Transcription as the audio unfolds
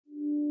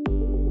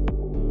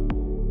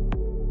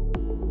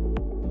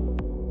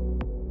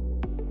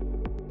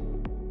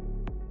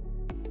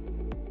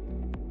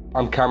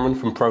I'm Cameron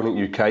from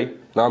Prolink UK,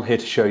 and I'm here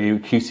to show you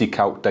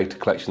QC-CALC data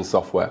collection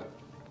software.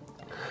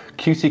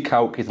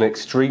 QC-CALC is an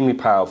extremely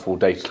powerful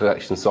data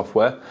collection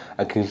software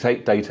and can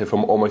take data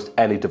from almost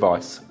any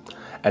device.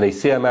 Any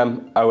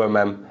CMM,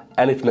 OMM,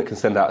 anything that can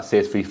send out a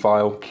CSV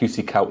file,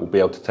 QC-CALC will be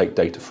able to take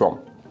data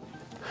from.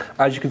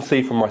 As you can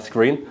see from my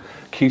screen,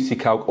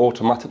 QC-CALC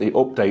automatically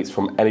updates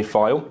from any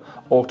file,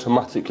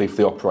 automatically for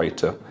the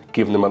operator,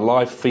 giving them a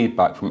live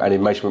feedback from any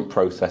measurement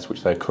process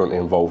which they're currently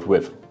involved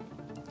with.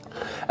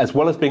 As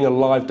well as being a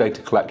live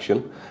data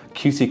collection,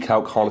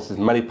 QC-CALC harnesses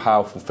many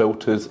powerful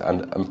filters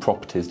and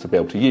properties to be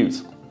able to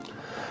use.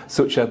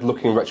 Such as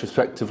looking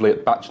retrospectively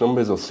at batch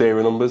numbers or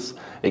serial numbers,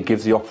 it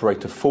gives the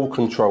operator full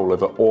control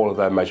over all of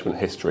their measurement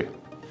history.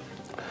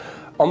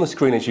 On the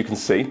screen, as you can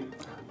see,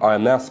 I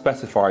am now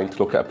specifying to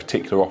look at a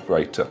particular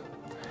operator.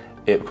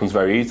 It becomes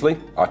very easily,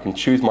 I can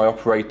choose my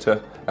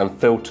operator and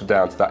filter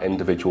down to that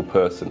individual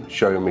person,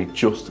 showing me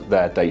just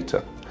their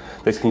data.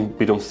 This can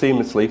be done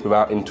seamlessly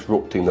without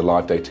interrupting the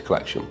live data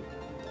collection.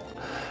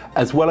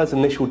 As well as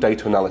initial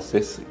data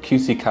analysis,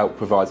 QC-CALC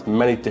provides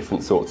many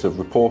different sorts of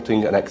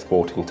reporting and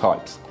exporting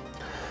types.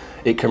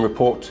 It can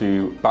report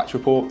to batch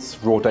reports,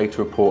 raw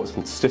data reports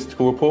and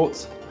statistical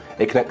reports.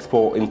 It can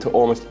export into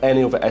almost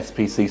any other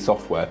SPC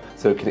software,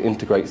 so it can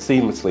integrate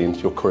seamlessly into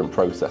your current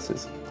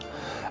processes.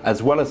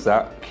 As well as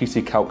that,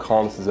 QC-CALC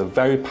harnesses a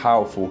very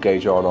powerful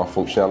gauge R&R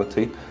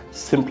functionality,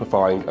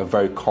 simplifying a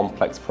very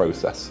complex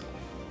process.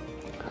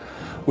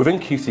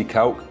 Within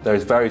QC-CALC, there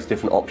is various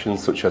different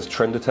options such as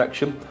trend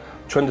detection.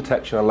 Trend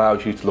detection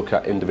allows you to look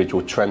at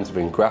individual trends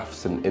within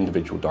graphs and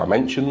individual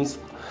dimensions,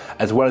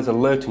 as well as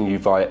alerting you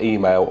via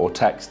email or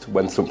text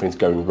when something's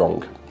going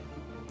wrong.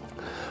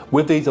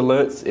 With these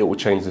alerts, it will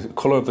change the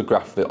colour of the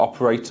graph for the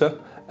operator,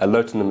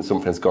 alerting them that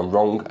something's gone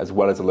wrong, as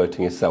well as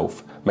alerting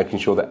yourself, making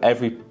sure that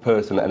every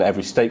person and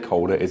every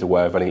stakeholder is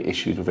aware of any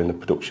issues within the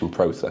production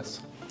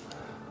process.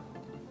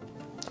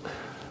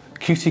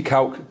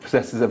 QC-CALC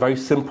possesses a very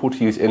simple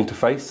to use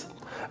interface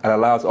and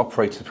allows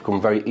operators to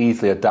become very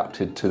easily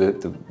adapted to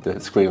the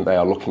screen that they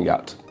are looking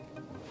at.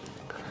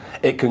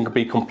 It can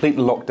be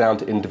completely locked down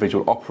to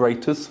individual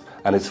operators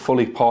and is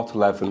fully Part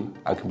 11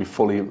 and can be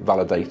fully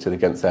validated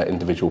against their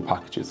individual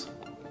packages.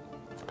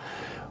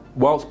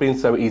 Whilst being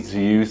so easy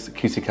to use,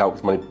 QC-CALC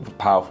has many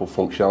powerful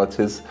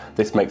functionalities.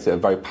 This makes it a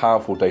very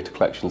powerful data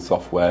collection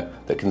software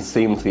that can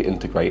seamlessly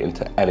integrate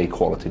into any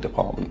quality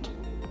department.